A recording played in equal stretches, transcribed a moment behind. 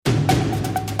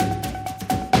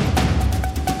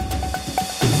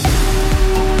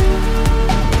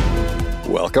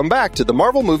Welcome back to the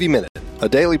Marvel Movie Minute, a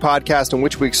daily podcast in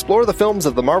which we explore the films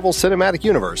of the Marvel Cinematic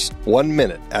Universe 1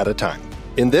 minute at a time.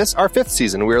 In this, our 5th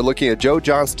season, we are looking at Joe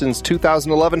Johnston's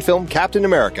 2011 film Captain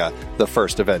America, The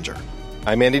First Avenger.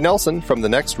 I'm Andy Nelson from the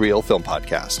Next Reel Film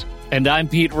Podcast. And I'm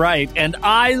Pete Wright, and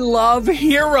I love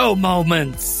hero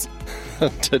moments.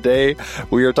 Today,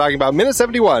 we are talking about Minute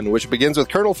 71, which begins with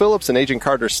Colonel Phillips and Agent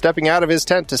Carter stepping out of his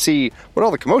tent to see what all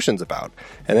the commotion's about,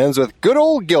 and ends with good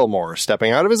old Gilmore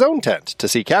stepping out of his own tent to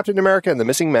see Captain America and the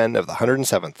missing men of the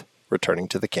 107th returning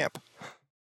to the camp.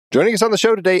 Joining us on the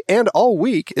show today and all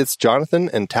week, it's Jonathan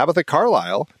and Tabitha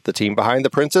Carlisle, the team behind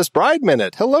the Princess Bride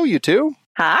Minute. Hello, you two.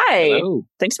 Hi. Hello.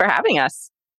 Thanks for having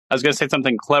us. I was going to say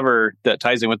something clever that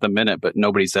ties in with the minute, but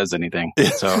nobody says anything.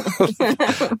 So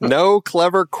No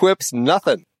clever quips,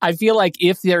 nothing. I feel like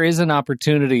if there is an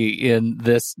opportunity in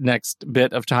this next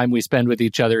bit of time we spend with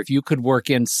each other, if you could work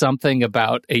in something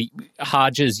about a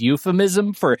Hodge's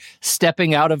euphemism for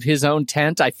stepping out of his own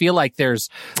tent, I feel like there's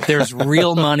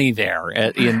real money there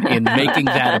in making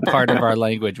that a part of our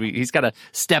language. He's got to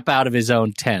step out of his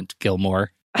own tent,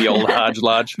 Gilmore. the old Hodge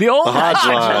Lodge. The old Hodge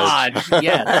Lodge.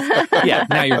 Yes. Yeah,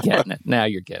 now you're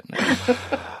getting it.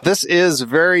 This is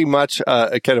very much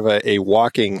kind of a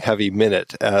walking heavy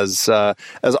minute. As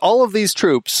all of these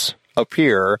troops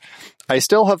appear, I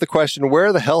still have the question,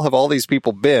 where the hell have all these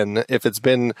people been? If it's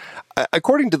been,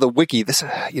 according to the wiki, this,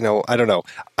 I don't know.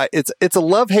 It's a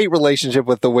love-hate relationship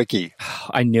with the wiki.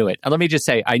 I knew it. Let me just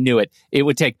say, I knew it. It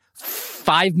would take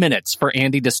 5 minutes for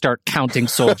Andy to start counting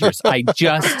soldiers. I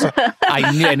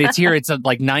knew, and it's here, it's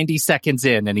like 90 seconds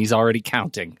in, and he's already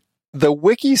counting. The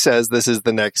wiki says this is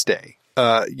the next day.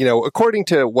 According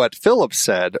to what Phillips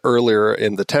said earlier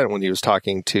in the tent when he was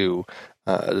talking to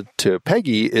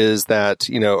Peggy, is that,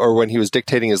 or when he was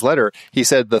dictating his letter, he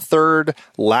said the third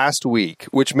last week,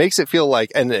 which makes it feel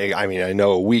like, and I mean, I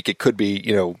know a week, it could be,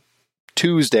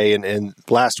 Tuesday and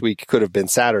last week could have been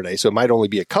Saturday, so it might only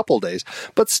be a couple days,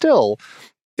 but still,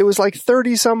 it was like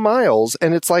 30 some miles,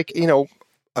 and it's like,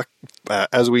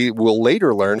 as we will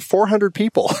later learn, 400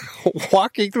 people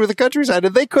walking through the countryside,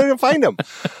 and they couldn't find him.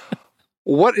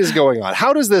 What is going on?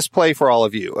 How does this play for all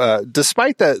of you?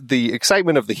 Despite the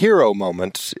excitement of the hero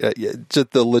moment,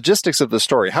 the logistics of the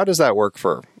story, how does that work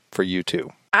for you two?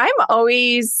 I'm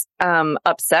always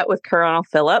upset with Colonel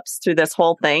Phillips through this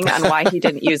whole thing on why he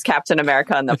didn't use Captain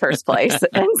America in the first place.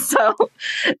 And so,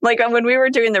 when we were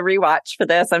doing the rewatch for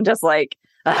this, I'm just like,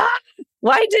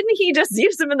 why didn't he just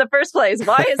use him in the first place?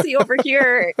 Why is he over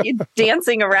here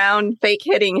dancing around fake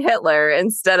hitting Hitler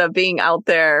instead of being out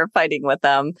there fighting with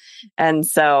them? And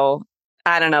so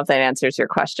I don't know if that answers your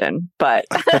question, but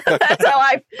that's how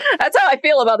I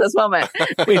feel about this moment.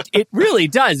 It really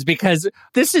does, because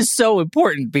this is so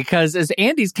important, because as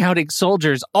Andy's counting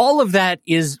soldiers, all of that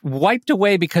is wiped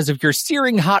away because of your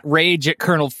searing hot rage at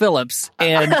Colonel Phillips.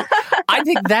 And I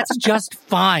think that's just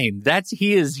fine.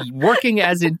 He is working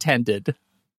as intended.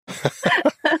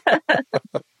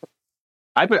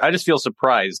 I just feel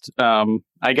surprised.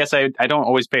 I guess I don't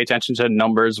always pay attention to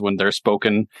numbers when they're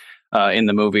spoken in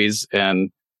the movies,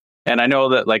 and I know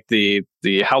that like the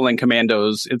Howling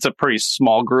Commandos, it's a pretty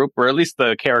small group, or at least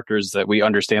the characters that we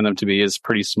understand them to be is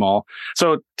pretty small.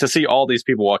 So to see all these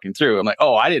people walking through, I'm like,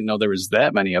 oh, I didn't know there was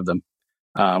that many of them,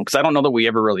 because I don't know that we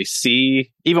ever really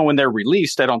see, even when they're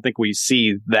released, I don't think we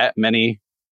see that many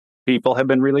people have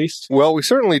been released. Well, we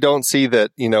certainly don't see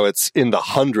that, it's in the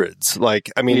hundreds. In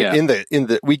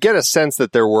the we get a sense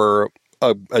that there were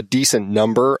a decent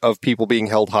number of people being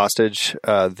held hostage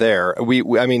there.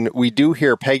 We do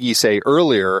hear Peggy say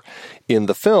earlier in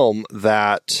the film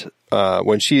that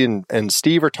when she and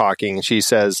Steve are talking, she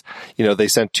says, they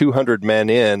sent 200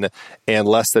 men in and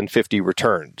less than 50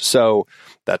 returned. So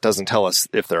that doesn't tell us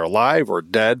if they're alive or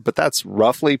dead, but that's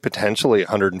roughly potentially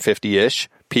 150-ish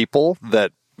people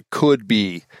that could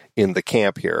be in the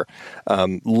camp here.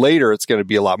 Later, it's going to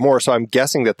be a lot more. So I'm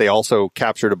guessing that they also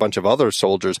captured a bunch of other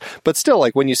soldiers. But still,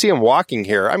 like when you see them walking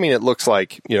here, I mean, it looks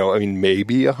like,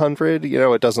 maybe 100.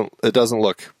 It doesn't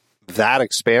look that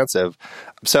expansive.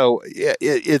 So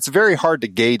it's very hard to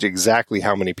gauge exactly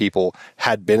how many people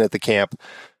had been at the camp.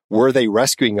 Were they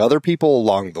rescuing other people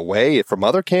along the way from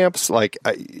other camps?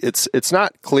 It's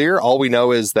not clear. All we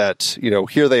know is that,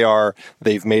 here they are,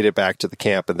 they've made it back to the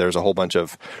camp, and there's a whole bunch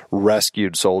of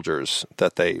rescued soldiers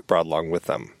that they brought along with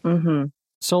them. Mm-hmm.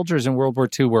 Soldiers in World War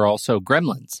II were also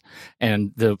gremlins,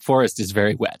 and the forest is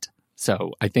very wet.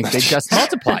 So I think they just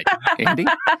multiplied, Andy.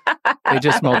 They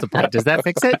just multiply. Does that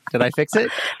fix it? Did I fix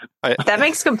it? That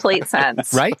makes complete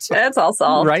sense. Right? That's all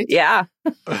solved. Right? Yeah.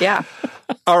 Yeah.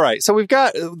 All right. So we've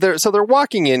got so they're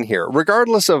walking in here,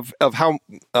 regardless of how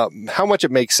much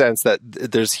it makes sense that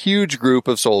there's a huge group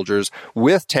of soldiers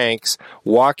with tanks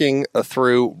walking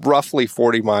through roughly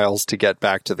 40 miles to get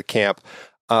back to the camp.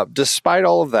 Despite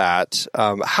all of that,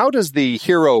 how does the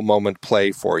hero moment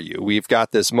play for you? We've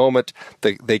got this moment,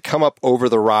 they come up over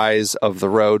the rise of the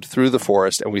road through the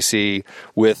forest, and we see,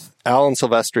 with Alan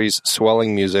Silvestri's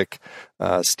swelling music,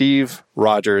 Steve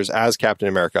Rogers as Captain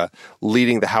America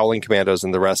leading the Howling Commandos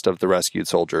and the rest of the rescued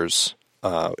soldiers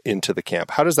into the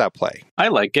camp. How does that play? I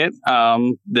like it.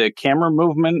 The camera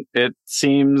movement, it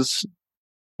seems,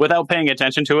 without paying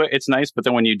attention to it, it's nice, but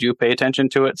then when you do pay attention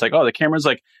to it, it's like, oh, the camera's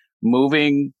like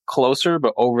moving closer,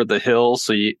 but over the hill.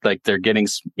 So they're getting,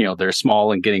 they're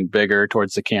small and getting bigger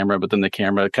towards the camera, but then the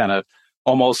camera kind of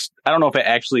almost, I don't know if it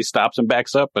actually stops and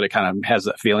backs up, but it kind of has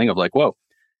that feeling of like, whoa,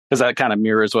 because that kind of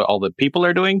mirrors what all the people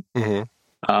are doing.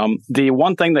 Mm-hmm. The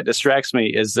one thing that distracts me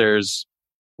is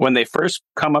when they first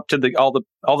come up to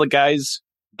all the guys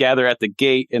gather at the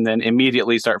gate and then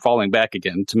immediately start falling back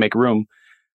again to make room.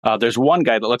 There's one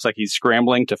guy that looks like he's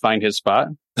scrambling to find his spot.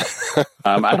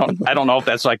 I don't know if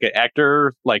that's like an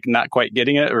actor, like not quite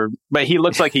getting it, but he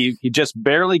looks like he just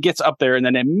barely gets up there and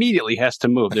then immediately has to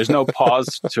move. There's no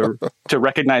pause to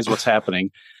recognize what's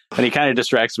happening, and he kind of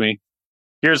distracts me.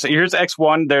 Here's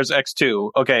X1, there's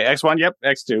X2. Okay, X1, yep,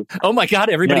 X2. Oh my God,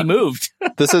 everybody moved.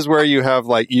 This is where you have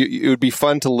it would be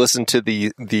fun to listen to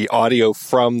the audio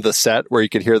from the set where you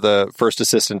could hear the first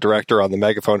assistant director on the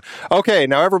megaphone. Okay,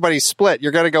 now everybody's split.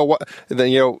 You're going to go,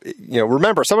 then,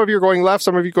 remember, some of you are going left,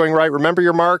 some of you going right. Remember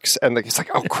your marks. And he's like,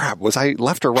 oh crap, was I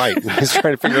left or right? And he's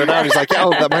trying to figure it out. He's like,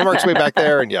 my mark's way back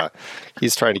there. And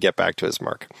he's trying to get back to his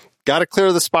mark. Got to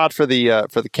clear the spot for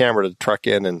the camera to truck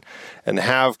in and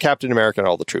have Captain America and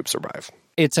all the troops arrive.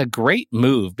 It's a great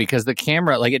move because the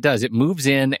camera, it moves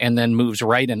in and then moves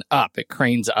right and up. It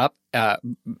cranes up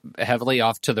heavily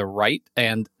off to the right,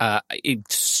 and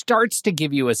it starts to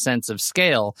give you a sense of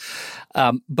scale.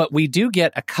 But we do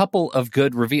get a couple of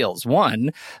good reveals. One,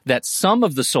 that some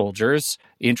of the soldiers,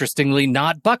 interestingly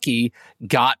not Bucky,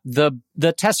 got the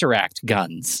Tesseract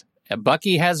guns.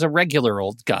 Bucky has a regular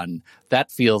old gun.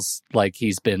 That feels like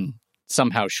he's been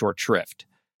somehow short shrift.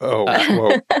 Oh,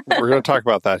 well, we're going to talk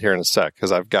about that here in a sec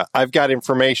because I've got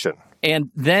information.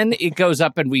 And then it goes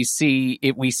up, and we see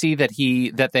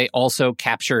that they also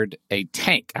captured a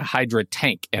tank, a Hydra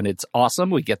tank, and it's awesome.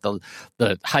 We get the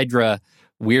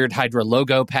weird Hydra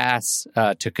logo pass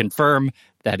to confirm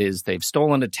that is they've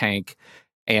stolen a tank.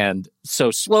 And so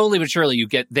slowly but surely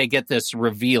they get this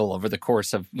reveal over the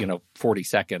course of 40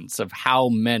 seconds of how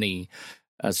many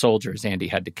soldiers Andy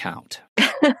had to count.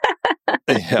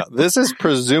 Yeah, this is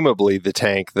presumably the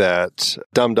tank that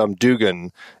Dum Dum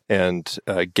Dugan and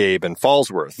Gabe and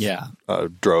Fallsworth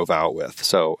drove out with.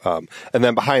 So, and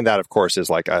then behind that, of course, is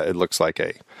it looks like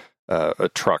a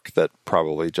truck that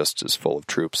probably just is full of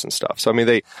troops and stuff. So, I mean,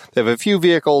 they have a few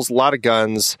vehicles, a lot of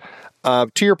guns.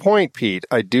 To your point, Pete,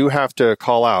 I do have to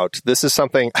call out, this is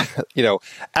something,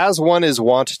 as one is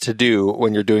wont to do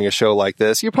when you're doing a show like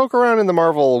this, you poke around in the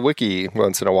Marvel wiki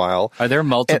once in a while. Are there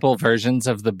multiple versions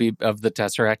of the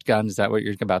Tesseract gun? Is that what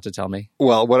you're about to tell me?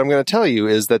 Well, what I'm going to tell you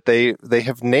is that they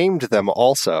have named them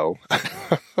also.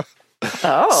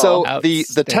 Oh, so the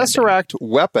Tesseract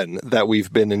weapon that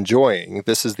we've been enjoying,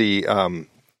 this is the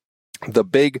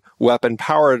big weapon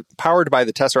powered by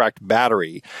the Tesseract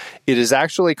battery. It is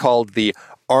actually called the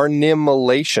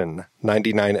Arnimulation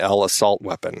 99L assault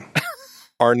weapon.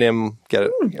 Get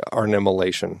it?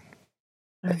 Arnimulation.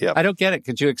 Yeah. I don't get it.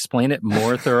 Could you explain it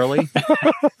more thoroughly?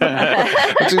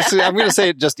 I'm going to say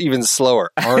it just even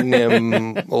slower.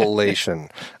 Arnimulation.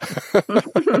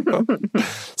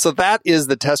 So that is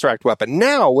the Tesseract weapon.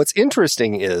 Now, what's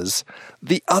interesting is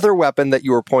the other weapon that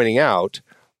you were pointing out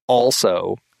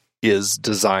also is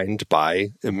designed by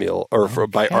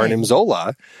by Arnim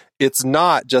Zola. It's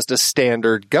not just a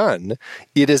standard gun.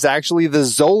 It is actually the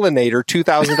Zolanator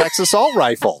 2000X assault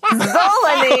rifle.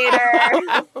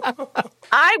 Zolanator!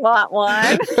 I want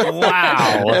one.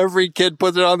 Wow. Every kid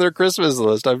puts it on their Christmas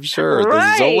list, I'm sure.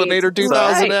 Right. The Zolanator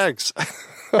 2000X.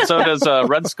 Right. So does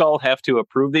Red Skull have to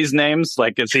approve these names?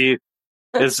 Like,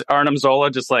 is Arnim Zola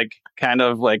just kind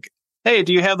of hey,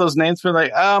 do you have those names for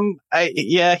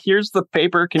here's the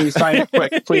paper. Can you sign it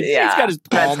quick, please? Yeah. He's got his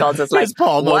palm. Red Skull's just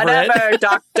palm over whatever,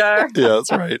 doctor. Yeah,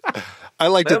 that's right. I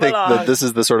like to think that this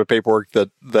is the sort of paperwork that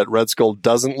Red Skull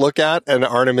doesn't look at, and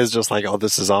Arnim is just like, oh,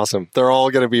 this is awesome. They're all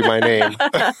going to be my name.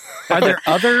 Are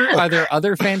there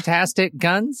other fantastic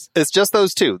guns? It's just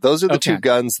those two. Those are the two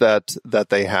guns that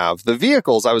they have. The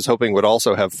vehicles, I was hoping, would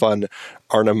also have fun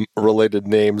Arnim-related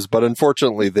names, but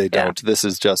unfortunately they don't. Yeah. This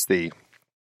is just the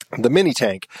mini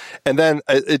tank. And then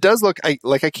it does look I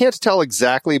can't tell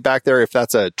exactly back there if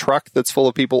that's a truck that's full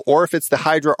of people or if it's the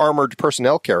Hydra armored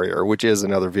personnel carrier, which is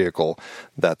another vehicle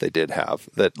that they did have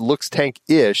that looks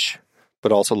tank-ish,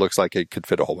 but also looks like it could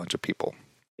fit a whole bunch of people.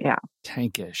 Yeah.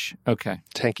 Tank-ish. Okay.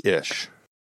 Tank-ish.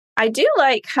 I do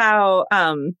like how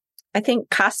I think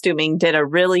costuming did a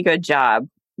really good job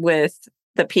with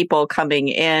the people coming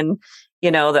in. You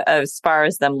know, as far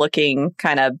as them looking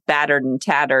kind of battered and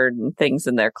tattered and things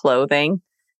in their clothing.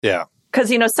 Yeah. Because,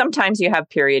 you know, sometimes you have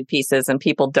period pieces and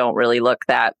people don't really look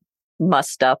that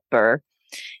mussed up or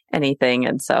anything.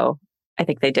 And so I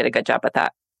think they did a good job with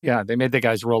that. Yeah, they made the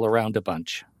guys roll around a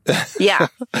bunch. Yeah.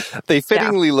 They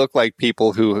fittingly look like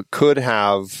people who could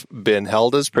have been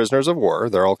held as prisoners of war.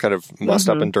 They're all kind of mussed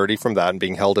up and dirty from that and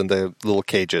being held in the little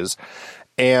cages.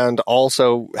 And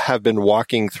also have been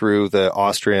walking through the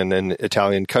Austrian and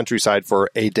Italian countryside for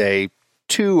a day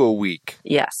to a week.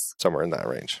 Yes. Somewhere in that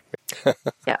range.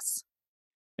 Yes.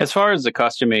 As far as the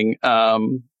costuming,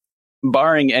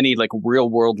 barring any like real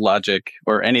world logic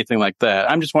or anything like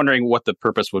that, I'm just wondering what the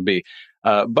purpose would be.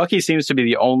 Bucky seems to be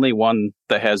the only one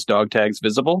that has dog tags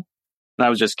visible. And I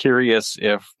was just curious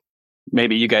if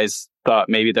maybe you guys thought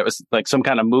maybe that was like some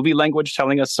kind of movie language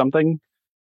telling us something.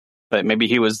 That maybe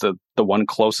he was the one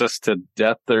closest to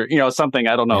death or, you know, something.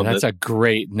 I don't know. Yeah, that's a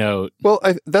great note. Well,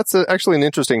 that's actually an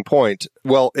interesting point.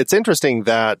 Well, it's interesting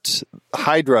that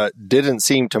Hydra didn't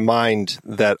seem to mind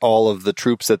that all of the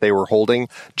troops that they were holding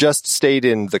just stayed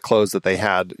in the clothes that they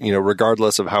had, you know,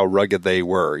 regardless of how rugged they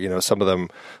were. You know, some of them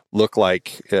look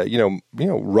like,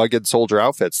 rugged soldier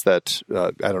outfits that,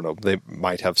 I don't know, they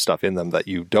might have stuff in them that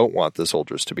you don't want the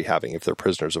soldiers to be having if they're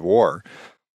prisoners of war.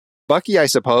 Bucky, I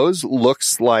suppose,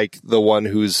 looks like the one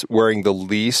who's wearing the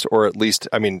least, or at least,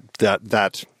 I mean,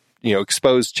 that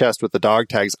exposed chest with the dog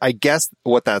tags. I guess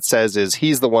what that says is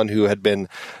he's the one who had been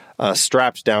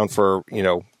strapped down for,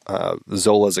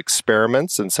 Zola's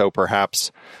experiments. And so perhaps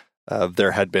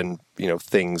there had been,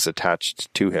 things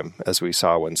attached to him, as we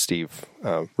saw when Steve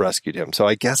rescued him. So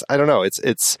I guess, I don't know,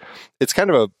 it's kind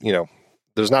of a,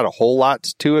 there's not a whole lot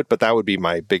to it, but that would be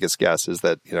my biggest guess is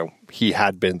that, he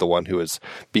had been the one who was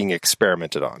being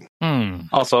experimented on.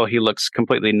 Also, he looks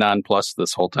completely nonplussed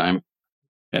this whole time.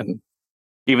 And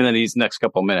even in these next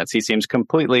couple minutes, he seems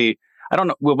completely, I don't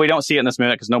know, well, we don't see it in this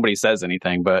minute because nobody says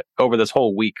anything, but over this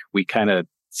whole week, we kind of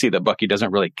see that Bucky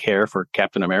doesn't really care for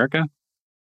Captain America.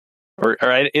 Or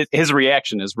his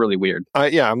reaction is really weird.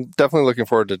 I'm definitely looking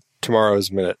forward to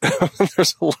tomorrow's minute.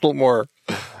 There's a little more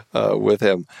with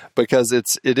him because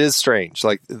it is strange.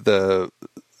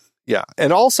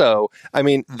 And also, I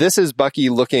mean, this is Bucky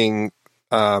looking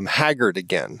haggard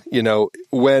again.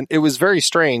 When it was very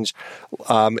strange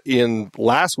in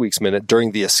last week's minute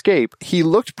during the escape, he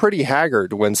looked pretty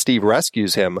haggard when Steve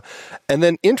rescues him, and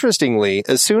then interestingly,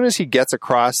 as soon as he gets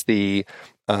across the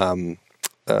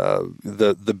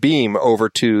beam over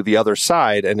to the other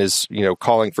side and is,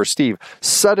 calling for Steve,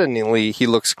 suddenly he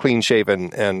looks clean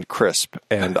shaven and crisp.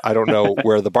 And I don't know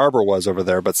where the barber was over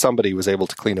there, but somebody was able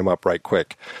to clean him up right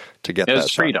quick to get that. It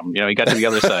was freedom. He got to the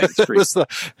other side.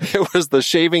 It was the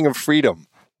shaving of freedom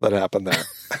that happened there.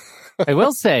 I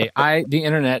will say, the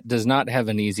internet does not have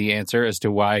an easy answer as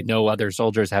to why no other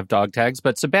soldiers have dog tags,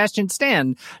 but Sebastian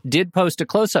Stan did post a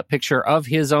close-up picture of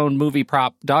his own movie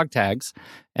prop dog tags,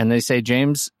 and they say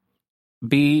James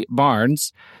B.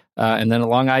 Barnes, and then a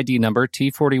long ID number,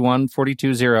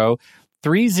 T41420,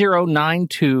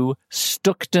 3092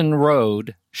 Stookton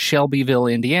Road, Shelbyville,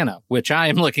 Indiana, which I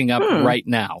am looking up right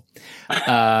now,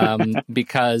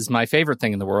 because my favorite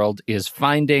thing in the world is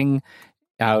finding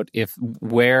out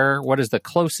what is the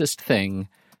closest thing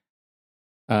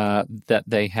that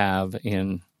they have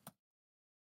in,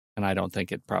 and I don't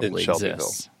think it probably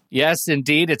exists. Yes,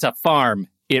 indeed, it's a farm.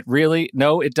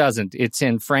 No, it doesn't. It's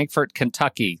in Frankfort,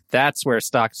 Kentucky. That's where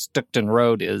Stookton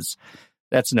Road is.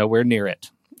 That's nowhere near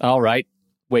it. All right,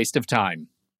 waste of time.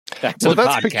 That's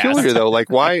podcast. Peculiar though. Like,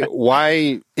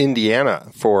 why Indiana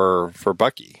for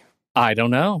Bucky? I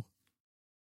don't know.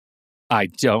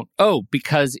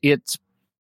 Because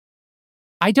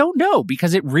I don't know,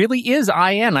 because it really is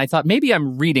IN. I thought maybe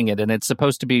I'm reading it and it's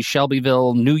supposed to be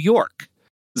Shelbyville, New York.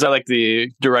 Is that like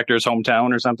the director's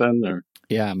hometown or something? Or?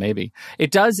 Yeah, maybe.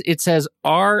 It does. It says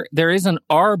there is an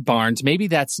R. Barnes. Maybe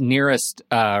that's nearest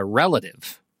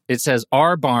relative. It says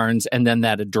R. Barnes and then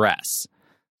that address.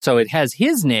 So it has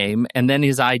his name and then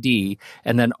his ID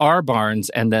and then R. Barnes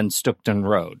and then Stookton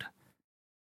Road.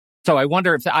 So I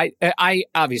wonder if I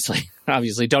obviously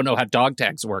don't know how dog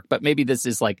tags work, but maybe this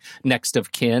is like next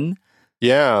of kin.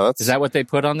 Yeah. Is that what they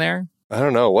put on there? I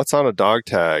don't know. What's on a dog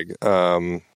tag?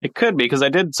 It could be, because I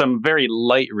did some very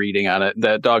light reading on it,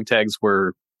 that dog tags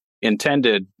were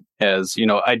intended as,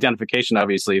 identification,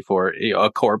 obviously, for a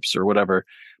corpse or whatever.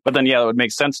 But then, yeah, it would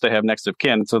make sense to have next of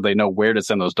kin so they know where to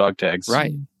send those dog tags.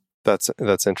 Right. That's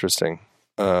interesting.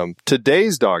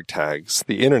 Today's dog tags,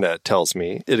 the internet tells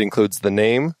me, it includes the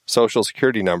name, social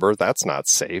security number. That's not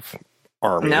safe.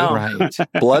 Army. No. Right.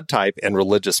 Blood type and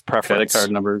religious preference. Credit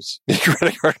card numbers.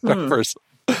 Credit card numbers.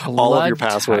 All of your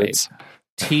passwords.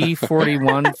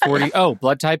 T4140. Oh,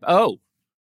 blood type O.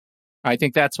 I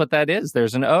think that's what that is.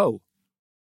 There's an O.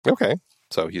 Okay.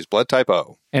 So he's blood type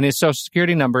O. And his social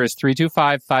security number is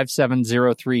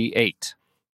 325-57038.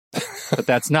 But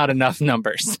that's not enough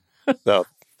numbers. No,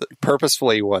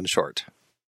 purposefully one short.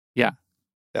 Yeah.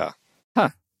 Yeah. Huh.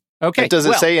 Okay. And does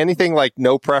it say anything like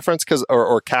no preference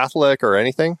or Catholic or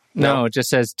anything? No, it just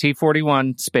says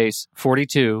T41 space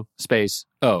 42 space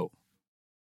O.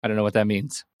 I don't know what that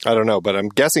means. I don't know, but I'm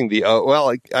guessing the O.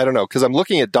 Well, I don't know, because I'm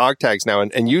looking at dog tags now,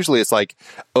 and usually it's like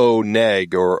O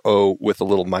neg or O with a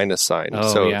little minus sign.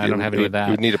 Oh, so yeah, I don't have any of that.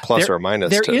 You would need a plus or a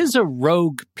minus. There is a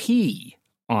rogue P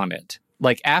on it.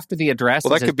 Like after the address,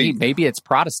 well, that could be, maybe it's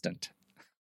Protestant.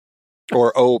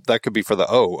 Or O, that could be for the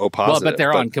O positive. Well, but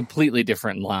they're on completely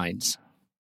different lines.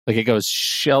 Like it goes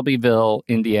Shelbyville,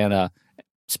 Indiana,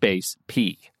 space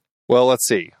P. Well, let's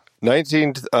see.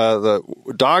 The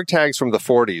dog tags from the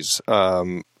 40s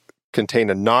contain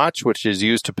a notch, which is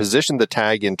used to position the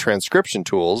tag in transcription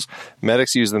tools.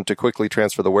 Medics use them to quickly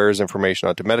transfer the wearer's information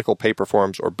onto medical paper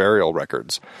forms or burial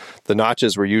records. The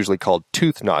notches were usually called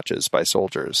tooth notches by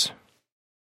soldiers.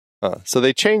 So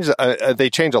they change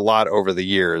a lot over the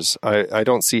years. I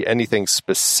don't see anything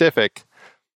specific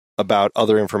about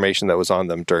other information that was on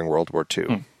them during World War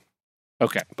II.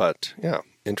 Okay. But, yeah,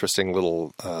 interesting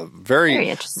little, very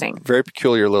interesting, very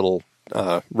peculiar little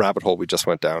rabbit hole we just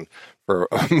went down for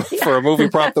a movie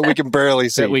prop that we can barely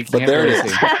see. But there it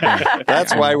is.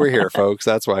 That's why we're here, folks.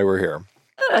 That's why we're here.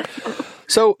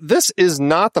 So this is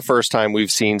not the first time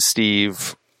we've seen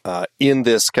Steve in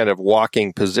this kind of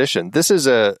walking position. This is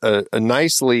a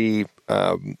nicely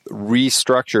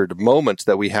restructured moment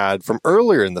that we had from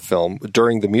earlier in the film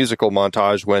during the musical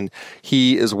montage when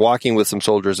he is walking with some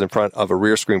soldiers in front of a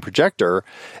rear screen projector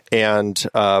and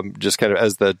just kind of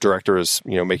as the director is,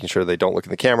 making sure they don't look in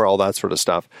the camera, all that sort of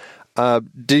stuff.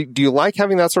 Do you like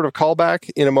having that sort of callback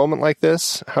in a moment like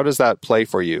this? How does that play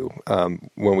for you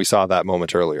when we saw that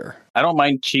moment earlier? I don't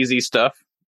mind cheesy stuff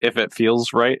if it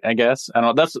feels right, I guess. I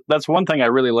don't know. That's one thing I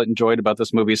really enjoyed about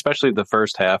this movie, especially the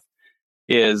first half,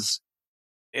 is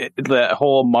the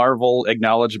whole Marvel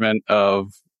acknowledgement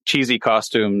of cheesy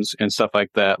costumes and stuff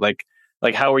like that. Like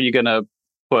how are you going to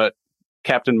put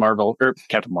Captain America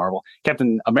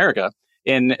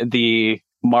in the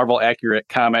Marvel accurate,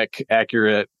 comic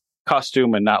accurate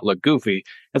costume and not look goofy?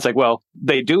 It's like, well,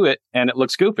 they do it and it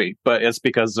looks goofy, but it's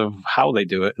because of how they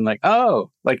do it. And the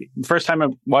first time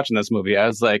I'm watching this movie, I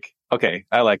was like, okay,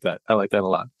 I like that. I like that a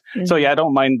lot. Mm-hmm. So yeah, I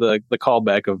don't mind the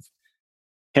callback of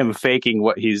him faking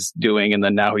what he's doing and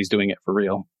then now he's doing it for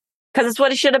real. Because it's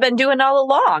what he should have been doing all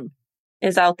along,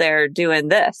 is out there doing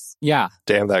this. Yeah.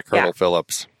 Damn that Colonel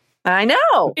Phillips. I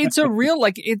know. It's a real,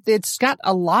 it's got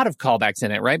a lot of callbacks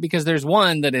in it, right? Because there's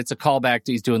one that it's a callback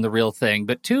to he's doing the real thing,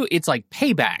 but two, it's like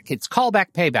payback. It's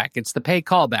callback, payback. It's the pay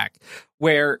callback,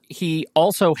 where he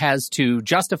also has to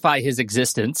justify his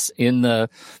existence in the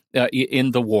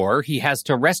war. He has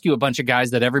to rescue a bunch of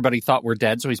guys that everybody thought were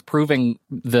dead, so he's proving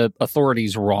the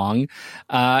authorities wrong,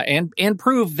 and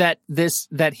prove that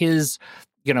his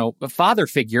a father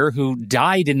figure who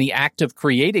died in the act of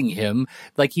creating him,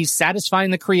 like he's satisfying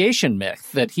the creation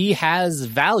myth that he has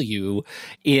value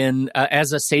in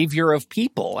as a savior of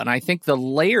people. And I think the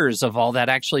layers of all that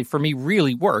actually for me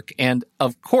really work. And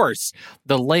of course,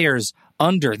 the layers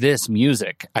under this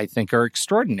music, I think, are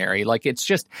extraordinary. Like it's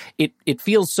just, it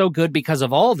feels so good because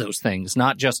of all those things,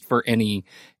 not just for any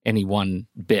one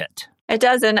bit. It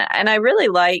does. And I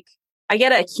really I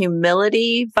get a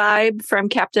humility vibe from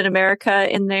Captain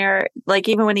America in there. Like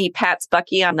even when he pats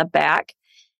Bucky on the back,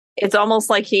 it's almost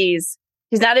like he's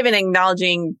not even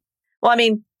acknowledging. Well, I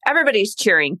mean, everybody's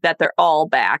cheering that they're all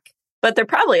back, but they're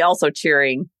probably also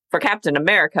cheering for Captain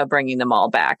America bringing them all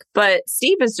back. But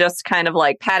Steve is just kind of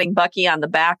like patting Bucky on the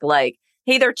back, like,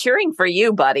 hey, they're cheering for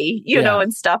you, buddy, you know,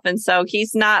 and stuff. And so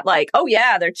he's not like, oh,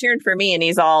 yeah, they're cheering for me. And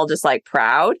he's all just like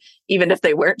proud, even if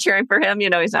they weren't cheering for him.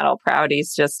 He's not all proud.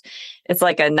 He's just, it's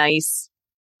like a nice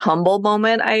humble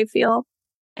moment, I feel.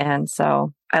 And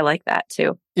so I like that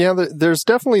too. Yeah, there's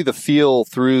definitely the feel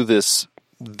through this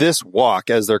walk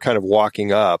as they're kind of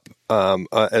walking up,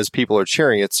 as people are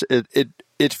cheering.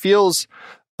 It feels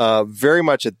very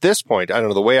much at this point, I don't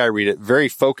know, the way I read it, very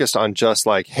focused on just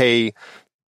like, hey,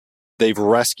 they've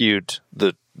rescued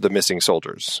the missing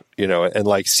soldiers, and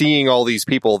like seeing all these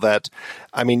people that,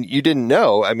 I mean, you didn't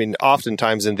know. I mean,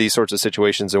 oftentimes in these sorts of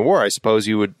situations in war, I suppose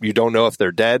you don't know if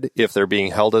they're dead, if they're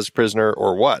being held as prisoner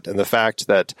or what. And the fact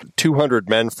that 200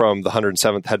 men from the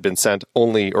 107th had been sent,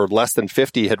 only or less than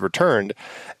 50 had returned.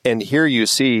 And here you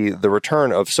see the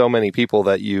return of so many people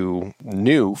that you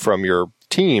knew from your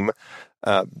team,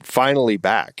 finally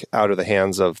back out of the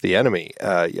hands of the enemy.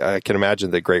 I can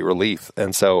imagine the great relief.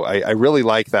 And so I really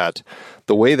like that,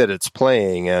 the way that it's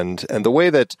playing and the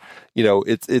way that,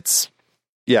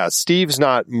 Steve's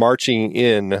not marching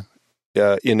in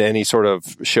any sort of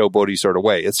showboaty sort of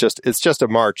way. It's just a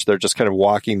march. They're just kind of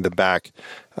walking them back.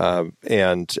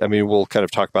 And I mean, we'll kind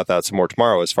of talk about that some more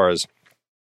tomorrow as far as,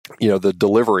 the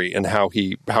delivery and how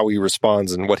he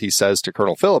responds and what he says to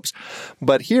Colonel Phillips.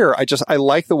 But here, I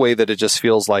like the way that it just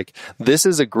feels like this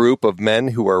is a group of men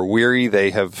who are weary. They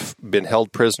have been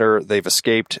held prisoner. They've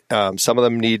escaped. Some of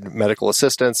them need medical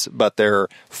assistance, but they're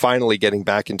finally getting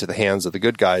back into the hands of the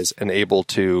good guys and able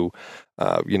to,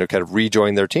 kind of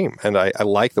rejoin their team. And I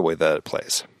like the way that it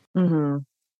plays. Mm-hmm.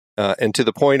 And to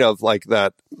the point of like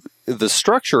that, the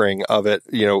structuring of it,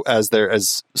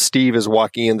 as Steve is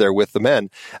walking in there with the men.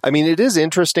 I mean, it is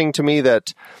interesting to me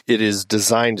that it is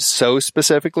designed so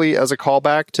specifically as a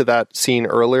callback to that scene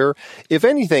earlier. If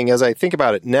anything, as I think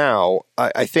about it now,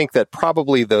 I think that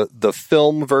probably the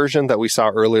film version that we saw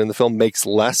earlier in the film makes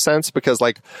less sense because,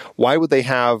 like, why would they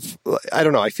have, I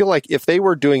don't know, I feel like if they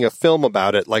were doing a film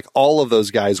about it, like all of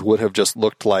those guys would have just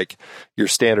looked like your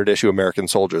standard issue American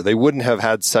soldier. They wouldn't have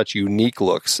had such unique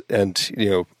looks and,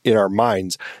 in our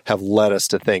minds have led us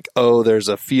to think, oh, there's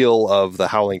a feel of the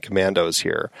Howling Commandos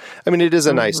here. I mean, it is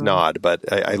a nice nod, but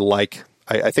I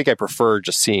think I prefer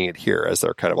just seeing it here as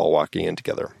they're kind of all walking in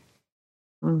together.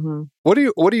 Mm-hmm. What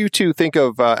do you two think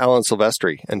of Alan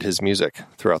Silvestri and his music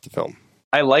throughout the film?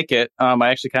 I like it. I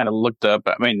actually kind of looked up,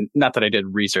 I mean, not that I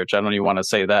did research, I don't even want to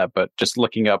say that, but just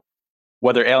looking up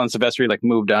whether Alan Silvestri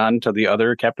moved on to the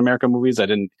other Captain America movies.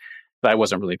 I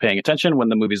wasn't really paying attention when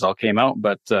the movies all came out,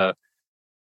 but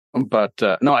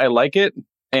no, I like it.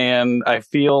 And I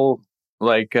feel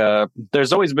like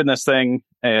there's always been this thing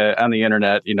on the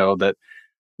internet, that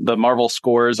the Marvel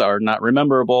scores are not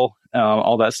rememberable,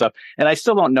 all that stuff. And I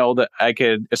still don't know that I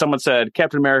could, if someone said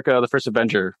Captain America, the First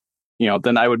Avenger,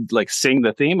 then I would sing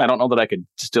the theme. I don't know that I could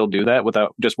still do that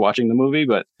without just watching the movie,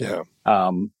 but yeah.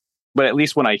 But at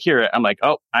least when I hear it, I'm like,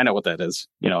 oh, I know what that is.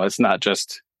 It's not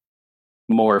just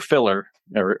more filler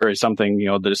or something,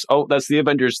 that's the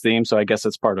Avengers theme, so I guess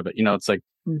it's part of it. It's like,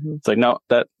 It's like, no,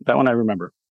 that one I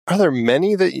remember. Are there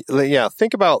many that,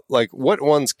 think about what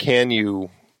ones can you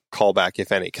call back,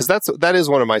 if any? Because that is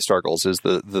one of my struggles, is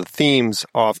the themes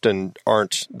often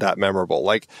aren't that memorable.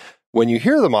 Like when you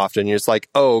hear them often, you're just like,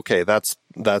 oh, okay, that's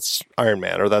Iron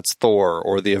Man or that's Thor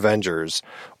or the Avengers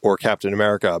or Captain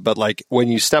America. But when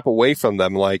you step away from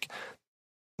them,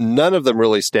 none of them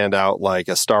really stand out like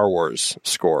a Star Wars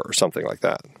score or something like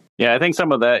that. Yeah, I think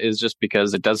some of that is just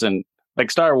because it doesn't, like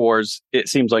Star Wars, it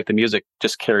seems like the music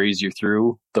just carries you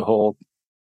through the whole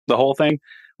thing.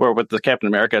 Where with the Captain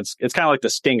America, it's kind of like the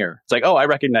stinger. It's like, oh, I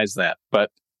recognize that, but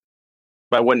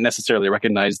I wouldn't necessarily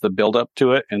recognize the build up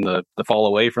to it and the fall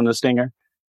away from the stinger.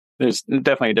 There's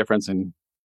definitely a difference in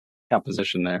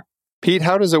composition there. Pete,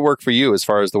 how does it work for you as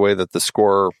far as the way that the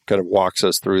score kind of walks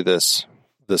us through this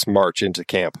march into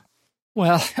camp?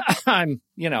 Well,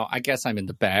 I guess I'm in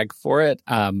the bag for it.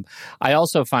 I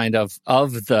also find of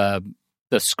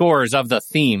the scores of the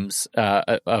themes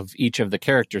of each of the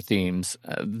character themes,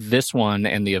 this one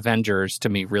and the Avengers to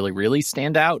me really, really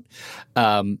stand out.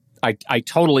 I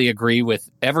totally agree with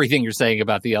everything you're saying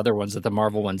about the other ones, that the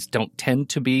Marvel ones don't tend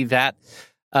to be that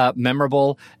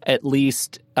memorable. At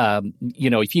least,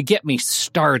 if you get me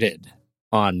started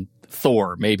on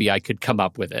Thor, maybe I could come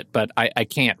up with it, but I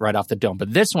can't right off the dome.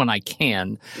 But this one I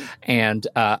can, and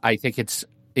I think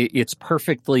it's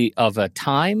perfectly of a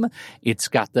time. It's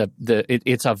got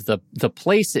it's of the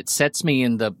place. It sets me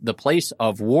in the place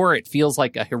of war. It feels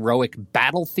like a heroic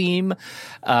battle theme,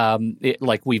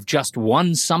 like we've just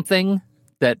won something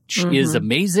that is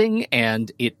amazing,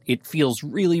 and it feels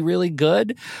really, really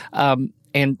good.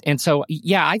 And so,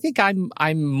 yeah, I think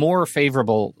I'm more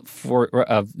favorable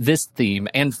of this theme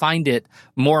and find it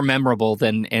more memorable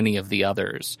than any of the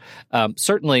others.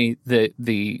 Certainly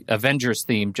the Avengers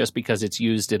theme, just because it's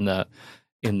used in the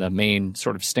in the main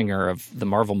sort of stinger of the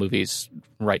Marvel movies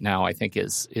right now, I think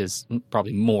is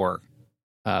probably more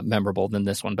memorable than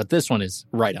this one. But this one is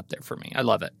right up there for me. I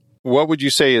love it. What would you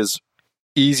say is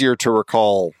easier to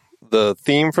recall, the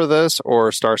theme for this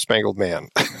or Star Spangled Man?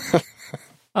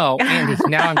 Oh, Andy,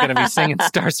 now I'm going to be singing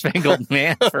Star Spangled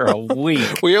Man for a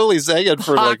week. We only sang it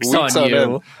for Hawks like weeks on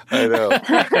end. I know.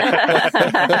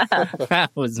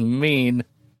 That was mean.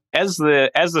 As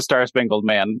the Star Spangled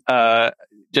Man,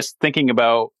 just thinking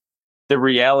about the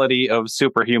reality of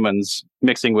superhumans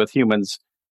mixing with humans,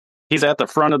 he's at the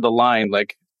front of the line.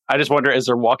 Like, I just wonder, as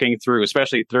they're walking through,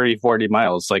 especially 30, 40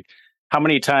 miles, like, how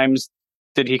many times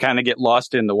did he kind of get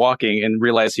lost in the walking and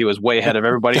realize he was way ahead of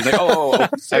everybody? Like, hold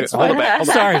it back.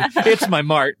 Sorry, it's my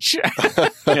march.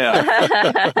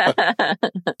 Yeah.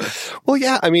 Well,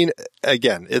 yeah, I mean,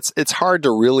 again, it's hard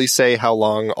to really say how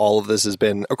long all of this has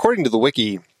been. According to the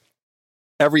wiki,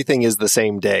 everything is the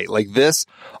same day. Like this,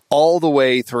 all the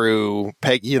way through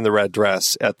Peggy in the red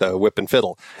dress at the Whip and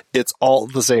Fiddle. It's all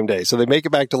the same day. So they make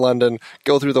it back to London,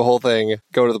 go through the whole thing,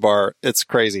 go to the bar. It's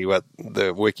crazy what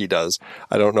the wiki does.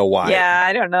 I don't know why. Yeah,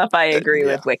 I don't know if I agree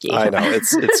with wiki. I know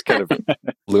it's kind of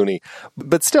loony,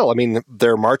 but still, I mean,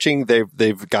 they're marching.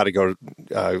 They've got to go.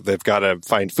 They've got to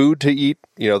find food to eat.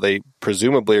 You know, they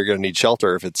presumably are going to need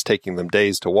shelter if it's taking them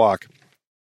days to walk.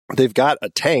 They've got a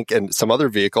tank and some other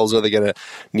vehicles. Are they going to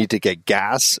need to get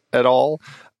gas at all?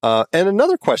 And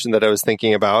another question that I was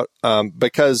thinking about,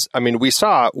 because, I mean, we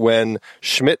saw when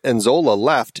Schmidt and Zola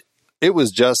left, it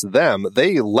was just them.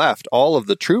 They left all of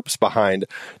the troops behind.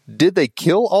 Did they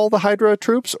kill all the Hydra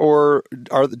troops, or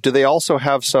do they also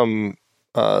have some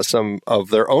of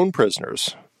their own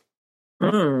prisoners?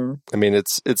 I mean,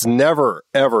 it's never,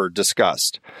 ever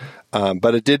discussed.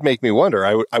 But it did make me wonder.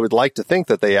 I would like to think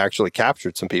that they actually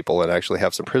captured some people and actually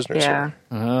have some prisoners. Yeah.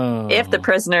 Here. Oh. If the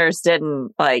prisoners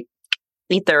didn't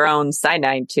eat their own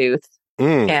cyanide tooth,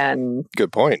 and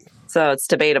good point. So it's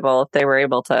debatable if they were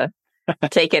able to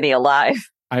take any alive.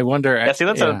 I wonder. Yeah, see,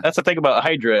 that's the thing about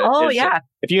Hydra. Oh, yeah.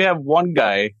 If you have one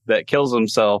guy that kills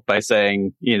himself by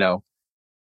saying,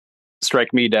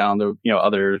 strike me down, the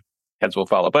other heads will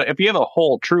follow. But if you have a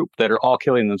whole troop that are all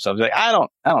killing themselves, like I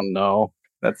don't know.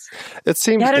 It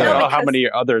seems. I don't know how many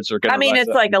others are going to. I mean, it's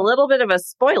like a little bit of a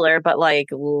spoiler, but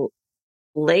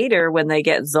later when they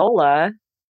get Zola,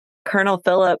 Colonel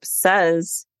Phillips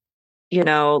says,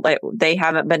 they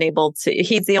haven't been able to.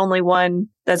 He's the only one.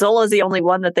 That Zola's the only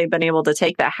one that they've been able to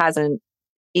take that hasn't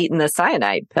eaten the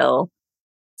cyanide pill.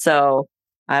 So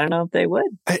I don't know if they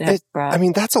would. I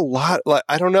mean, that's a lot.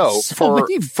 I don't know so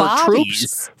many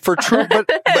bodies.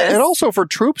 but and also for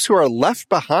troops who are left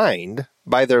behind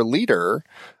by their leader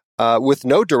with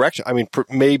no direction. I mean,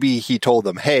 maybe he told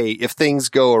them, "Hey, if things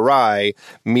go awry,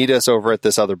 meet us over at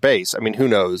this other base." I mean, who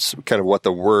knows? Kind of what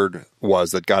the word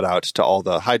was that got out to all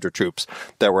the Hydra troops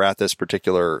that were at this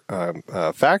particular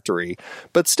factory.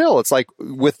 But still, it's like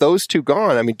with those two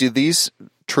gone. I mean, do these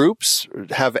troops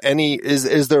have any,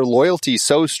 is their loyalty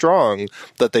so strong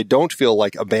that they don't feel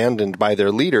like abandoned by their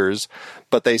leaders,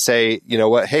 but they say, you know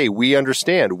what, hey, we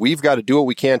understand, we've got to do what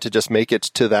we can to just make it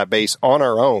to that base on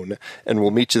our own, and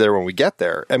we'll meet you there when we get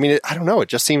there. I mean, I don't know, it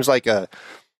just seems like a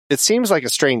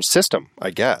strange system,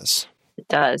 I guess. It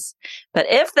does. But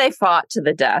if they fought to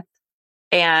the death,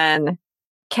 and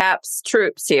Cap's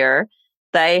troops here,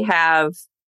 they have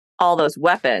all those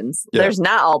weapons. Yeah. There's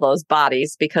not all those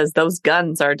bodies because those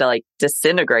guns are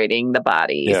disintegrating the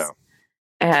bodies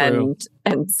and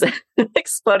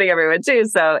exploding everywhere too.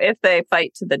 So if they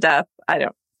fight to the death,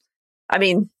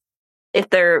 if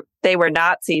they were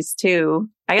Nazis too,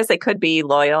 I guess they could be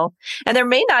loyal, and there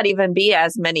may not even be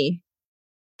as many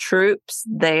troops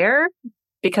there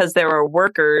because there were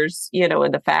workers, in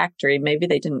the factory. Maybe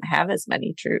they didn't have as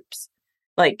many troops.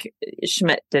 Like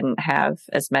Schmidt didn't have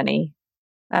as many.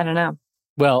 I don't know.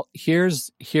 Well, here's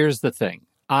the thing.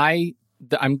 I'm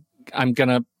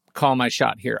gonna call my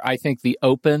shot here. I think the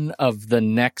open of the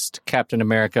next Captain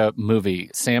America movie,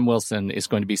 Sam Wilson is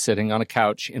going to be sitting on a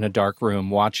couch in a dark room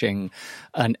watching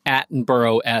an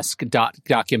Attenborough-esque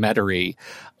documentary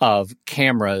of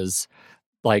cameras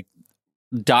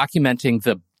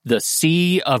documenting the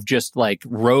sea of just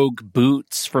rogue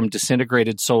boots from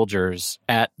disintegrated soldiers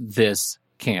at this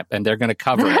camp, and they're going to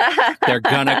cover it. They're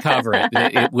going to cover it.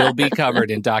 It will be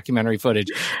covered in documentary footage.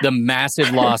 The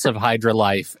massive loss of Hydra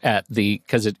life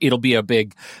because it'll be a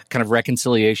big kind of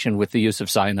reconciliation with the use of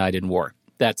cyanide in war.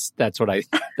 That's what I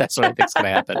think is going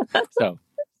to happen. So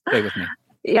stay with me.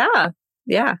 Yeah.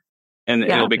 And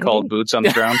it'll be called Boots on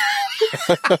the Ground.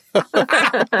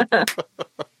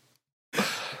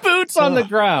 Boots on the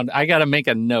ground. I got to make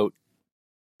a note.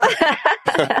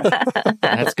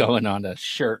 That's going on a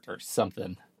shirt or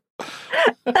something.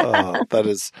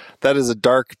 That is a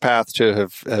dark path to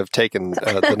have taken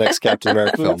the next Captain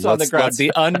America film. Boots on the ground.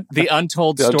 The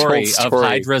untold story of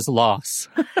Hydra's loss.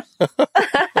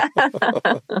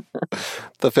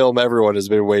 The film everyone has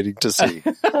been waiting to see.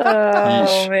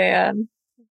 Oh, man.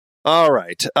 All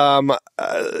right.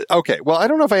 Okay. Well, I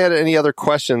don't know if I had any other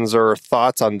questions or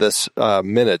thoughts on this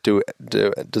minute.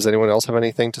 Does anyone else have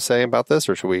anything to say about this,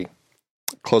 or should we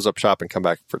close up shop and come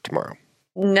back for tomorrow?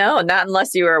 No, not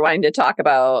unless you were wanting to talk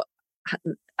about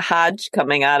Hodge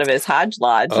coming out of his Hodge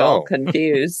Lodge all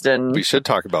confused. And we should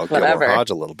talk about whatever. Gilmore Hodge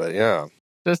a little bit, yeah.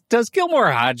 Does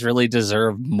Gilmore Hodge really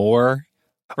deserve more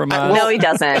from us? No, he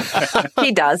doesn't.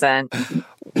 He doesn't.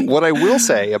 What I will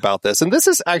say about this, and this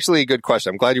is actually a good question.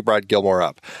 I'm glad you brought Gilmore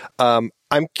up. I'm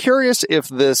curious if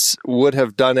this would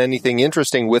have done anything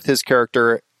interesting with his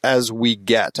character as we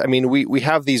get. I mean, we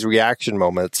have these reaction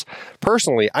moments.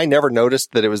 Personally, I never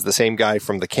noticed that it was the same guy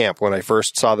from the camp. When I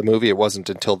first saw the movie, it wasn't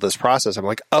until this process. I'm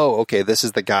like, oh, okay, this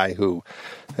is the guy who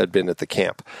had been at the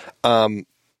camp.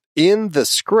 In the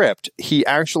script, he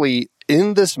actually,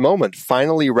 in this moment,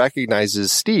 finally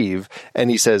recognizes Steve,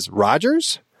 and he says,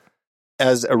 Rogers?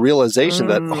 As a realization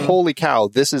that, holy cow,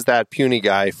 this is that puny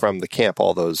guy from the camp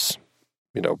all those,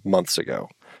 months ago.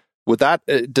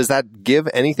 Does that give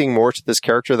anything more to this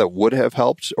character that would have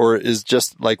helped, or is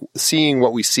just like seeing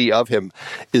what we see of him,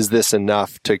 is this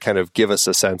enough to kind of give us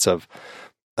a sense of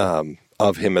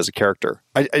him as a character?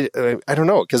 I don't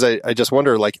know, because I just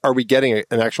wonder, like, are we getting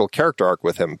an actual character arc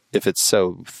with him if it's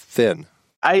so thin?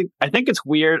 I think it's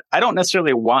weird. I don't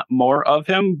necessarily want more of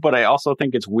him, but I also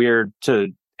think it's weird to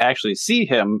actually see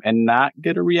him and not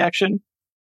get a reaction,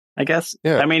 I guess.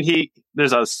 Yeah. I mean,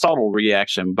 there's a subtle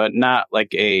reaction, but not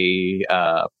like a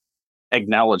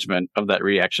acknowledgement of that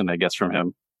reaction, I guess, from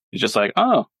him. He's just like,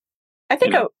 oh. I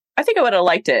think I would have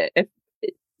liked it if,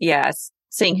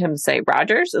 seeing him say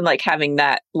Rogers and like having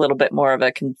that little bit more of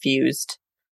a confused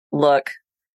look.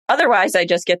 Otherwise, I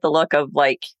just get the look of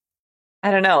like, I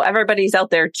don't know, everybody's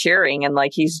out there cheering and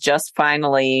like he's just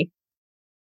finally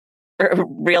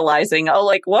realizing,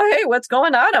 what's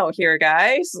going on out here,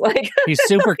 guys? Like, he's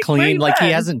super clean. Like, he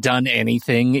hasn't done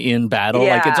anything in battle.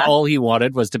 Yeah. Like, it's all he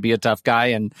wanted was to be a tough guy,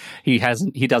 and he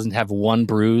doesn't have one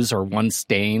bruise or one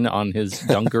stain on his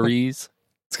dungarees.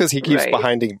 It's because he keeps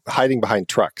hiding behind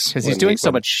trucks. Because he's doing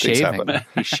so much shaving.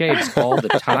 He shaves all the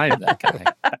time, that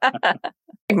guy.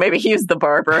 Maybe he's the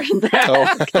barber and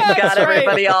got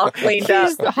everybody all cleaned up.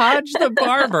 He's Hodge the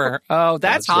barber. Oh,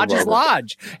 that's Hodge's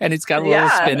Lodge. And it's got a little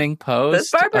spinning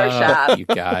post. The barber shop. You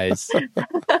guys.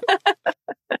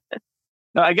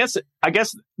 No, I guess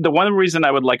the one reason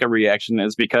I would like a reaction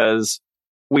is because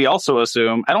we also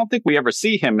assume, I don't think we ever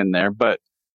see him in there, but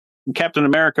Captain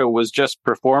America was just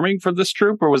performing for this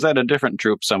troupe, or was that a different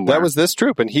troupe somewhere? That was this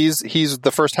troupe, and he's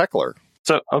the first heckler.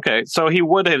 So, okay. So he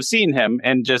would have seen him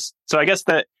and so I guess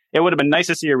that it would have been nice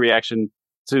to see a reaction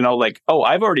to like, oh,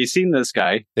 I've already seen this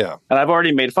guy. Yeah. And I've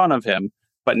already made fun of him,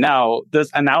 but now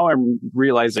I'm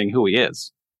realizing who he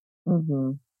is.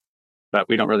 Mm-hmm. But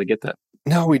we don't really get that.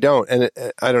 No, we don't. And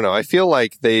I don't know. I feel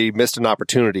like they missed an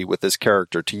opportunity with this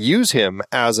character to use him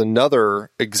as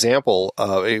another example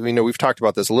of, we've talked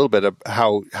about this a little bit of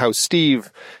how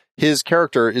Steve, his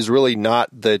character is really not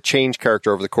the change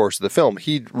character over the course of the film.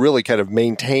 He really kind of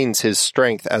maintains his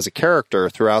strength as a character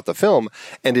throughout the film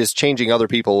and is changing other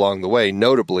people along the way,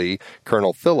 notably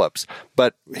Colonel Phillips.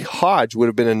 But Hodge would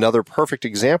have been another perfect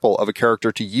example of a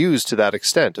character to use to that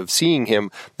extent, of seeing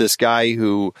him, this guy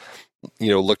who,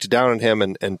 looked down on him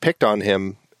and picked on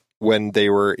him when they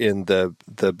were in the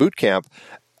boot camp,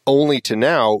 only to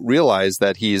now realize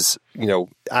that he's,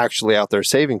 actually out there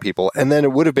saving people. And then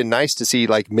it would have been nice to see,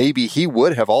 like, maybe he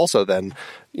would have also then,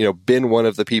 been one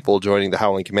of the people joining the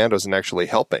Howling Commandos and actually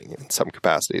helping in some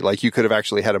capacity. Like, you could have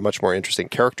actually had a much more interesting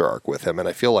character arc with him. And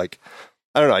I feel like,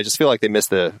 I don't know, I just feel like they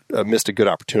missed a good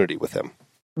opportunity with him.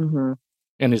 Mm-hmm.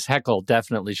 And his heckle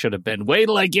definitely should have been, wait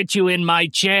till I get you in my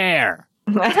chair.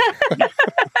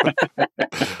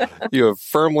 You have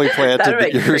firmly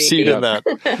planted your seat in that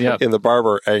in the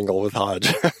barber angle with Hodge.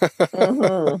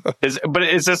 Mm-hmm.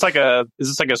 Is this like a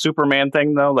Superman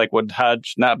thing though? Like, would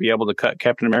Hodge not be able to cut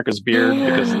Captain America's beard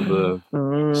because of the?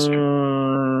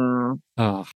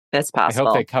 Oh, it's possible. I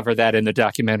hope they cover that in the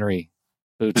documentary.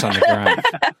 Boots on the ground.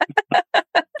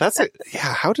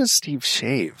 How does Steve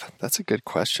shave? That's a good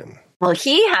question. Well,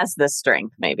 he has the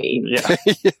strength, maybe. Yeah.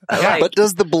 But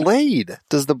does the blade?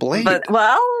 But,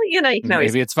 well, you can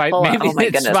always maybe it's maybe oh my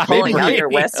goodness, pulling out your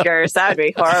whiskers. That would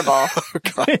be horrible. Oh,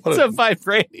 God, it's a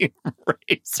vibrating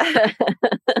razor.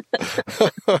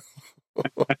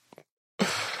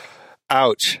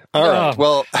 Ouch. All right.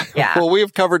 Well, well,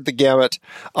 we've covered the gamut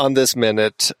on this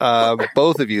minute.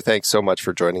 Both of you, thanks so much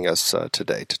for joining us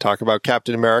today to talk about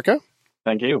Captain America.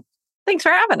 Thank you. Thanks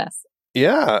for having us.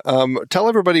 Yeah. Tell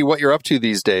everybody what you're up to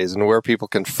these days and where people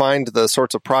can find the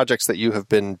sorts of projects that you have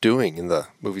been doing in the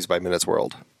Movies by Minutes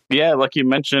world. Yeah, like you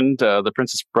mentioned, the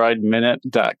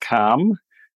princessbrideminute.com.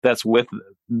 That's with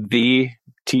the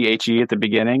THE at the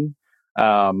beginning.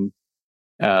 That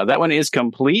one is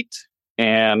complete.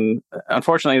 And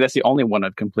unfortunately, that's the only one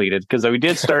I've completed because we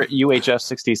did start UHF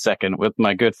 62nd with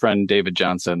my good friend David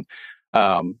Johnson.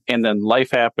 And then life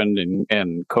happened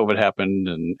and COVID happened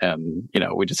and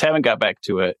we just haven't got back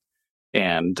to it.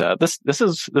 And this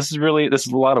is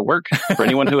a lot of work for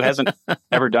anyone who hasn't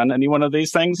ever done any one of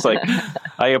these things. Like,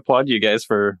 I applaud you guys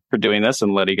for doing this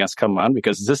and letting us come on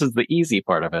because this is the easy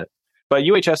part of it. But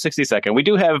UHF 62nd, we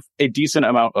do have a decent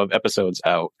amount of episodes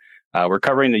out. We're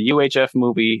covering the UHF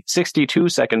movie 62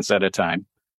 seconds at a time.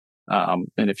 And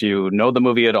if you know the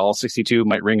movie at all, 62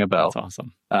 might ring a bell. That's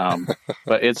awesome.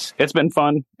 But it's been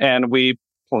fun, and we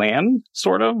plan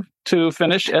sort of to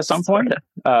finish at some point.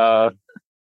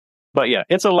 But yeah,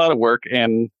 it's a lot of work,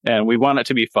 and we want it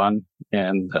to be fun,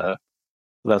 and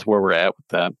that's where we're at with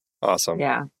that. Awesome.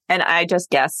 Yeah, and I just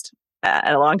guessed.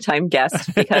 A long-time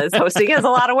guest because hosting is a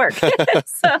lot of work. I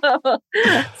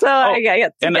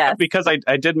get to guess. Because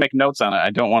I did make notes on it, I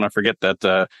don't want to forget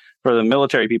that for the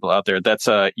military people out there, that's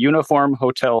Uniform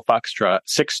Hotel Foxtrot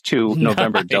 62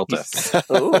 November Delta.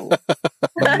 Ooh.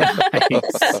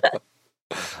 Nice.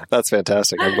 That's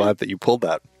fantastic. I'm glad that you pulled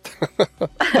that.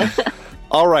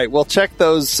 All right. Well, check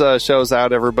those shows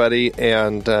out, everybody,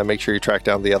 and make sure you track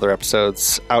down the other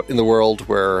episodes out in the world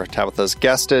where Tabitha's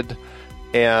guested.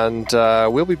 And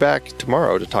we'll be back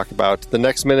tomorrow to talk about the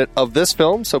next minute of this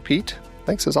film. So, Pete,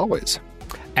 thanks as always.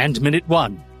 And minute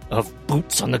 1 of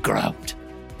Boots on the Ground,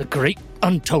 the great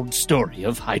untold story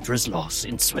of Hydra's loss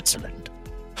in Switzerland.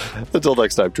 Until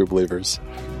next time, true believers.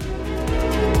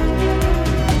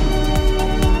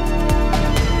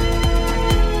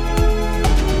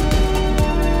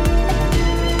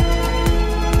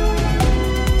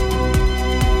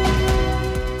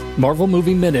 Marvel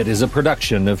Movie Minute is a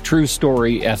production of True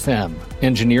Story FM.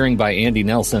 Engineering by Andy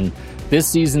Nelson. This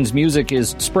season's music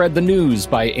is Spread the News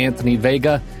by Anthony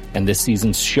Vega, and this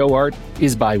season's show art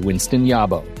is by Winston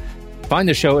Yabo. Find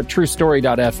the show at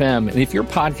truestory.fm, and if your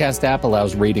podcast app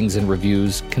allows ratings and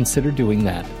reviews, consider doing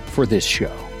that for this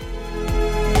show.